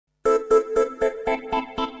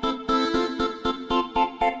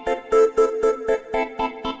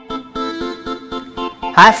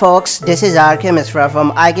Hi folks, this is RK Misra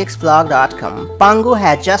from iGeeksblog.com. Pangu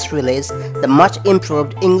has just released the much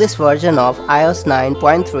improved English version of iOS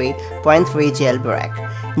 9.3.3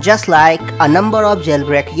 jailbreak. Just like a number of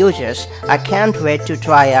jailbreak users, I can't wait to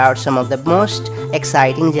try out some of the most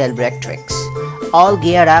exciting jailbreak tricks. All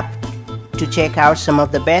geared up to check out some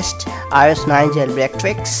of the best iOS 9 jailbreak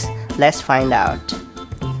tricks. Let's find out.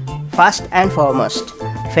 First and foremost,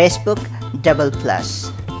 Facebook Double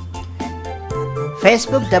Plus.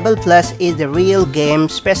 Facebook Double Plus is the real game,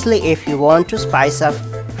 especially if you want to spice up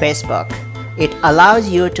Facebook. It allows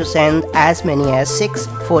you to send as many as 6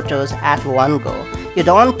 photos at one go. You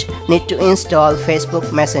don't need to install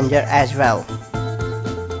Facebook Messenger as well.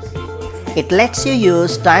 It lets you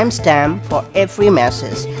use timestamp for every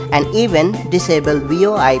message and even disable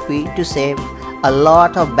VoIP to save a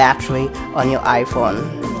lot of battery on your iPhone.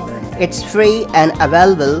 It's free and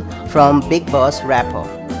available from Big Boss Repo.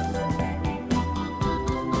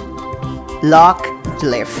 Lock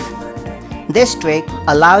Glyph. This trick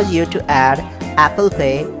allows you to add Apple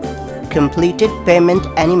Pay completed payment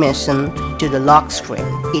animation to the lock screen.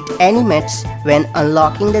 It animates when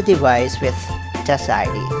unlocking the device with Touch ID.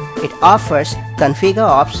 It offers configure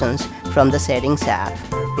options from the Settings app.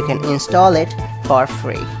 You can install it for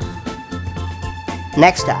free.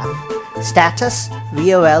 Next up, Status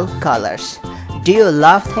VOL Colors. Do you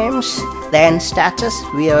love themes? Then Status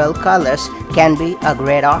VOL Colors can be a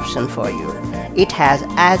great option for you. It has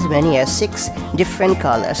as many as 6 different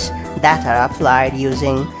colors that are applied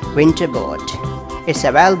using Winterboard. It's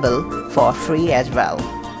available for free as well.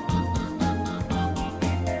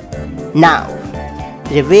 Now,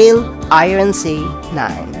 reveal INC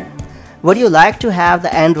 9. Would you like to have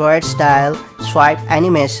the Android style swipe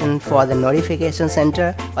animation for the notification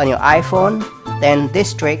center on your iPhone? Then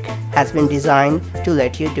this trick has been designed to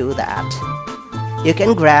let you do that. You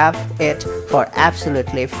can grab it for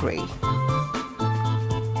absolutely free.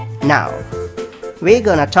 Now, we're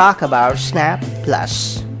gonna talk about Snap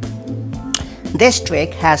Plus. This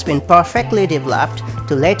trick has been perfectly developed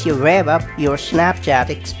to let you rev up your Snapchat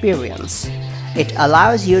experience. It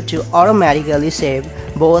allows you to automatically save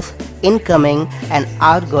both incoming and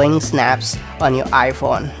outgoing snaps on your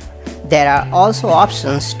iPhone. There are also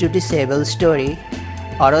options to disable Story,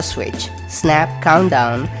 Auto Switch, Snap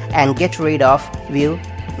Countdown, and get rid of View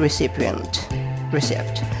Receipt.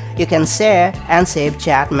 You can share and save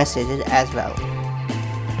chat messages as well.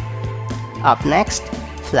 Up next,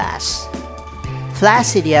 Flash. Flash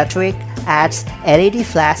Cydia trick adds LED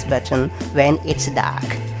flash button when it's dark.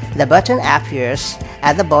 The button appears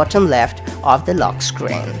at the bottom left of the lock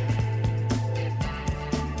screen.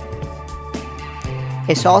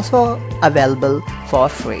 It's also available for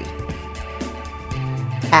free.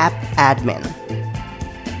 App Admin.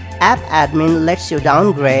 App Admin lets you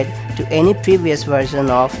downgrade to any previous version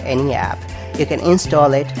of any app. You can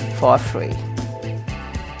install it for free.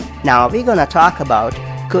 Now we're gonna talk about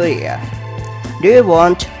Courier. Do you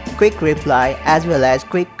want quick reply as well as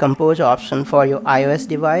quick compose option for your iOS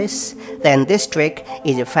device? Then this trick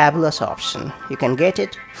is a fabulous option. You can get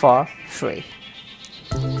it for free.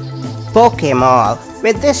 Poke 'em all.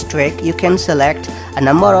 With this trick, you can select a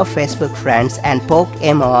number of Facebook friends and poke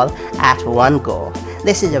 'em all at one go.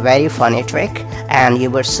 This is a very funny trick and you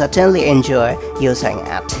will certainly enjoy using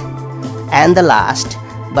it. And the last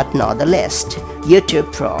but not the least,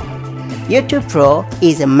 YouTube Pro. YouTube Pro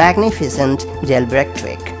is a magnificent jailbreak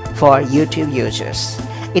trick for YouTube users.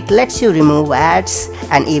 It lets you remove ads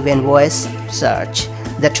and even voice search.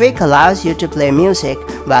 The trick allows you to play music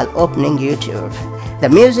while opening YouTube. The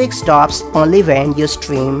music stops only when you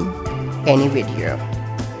stream any video.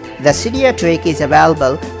 The Cydia trick is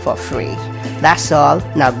available for free. That's all.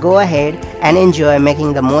 Now go ahead and enjoy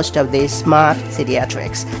making the most of these smart Cydia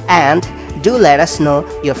tricks, and do let us know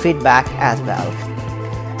your feedback as well.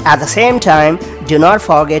 At the same time, do not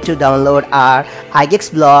forget to download our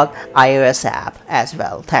iGeeksblog iOS app as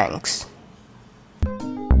well. Thanks.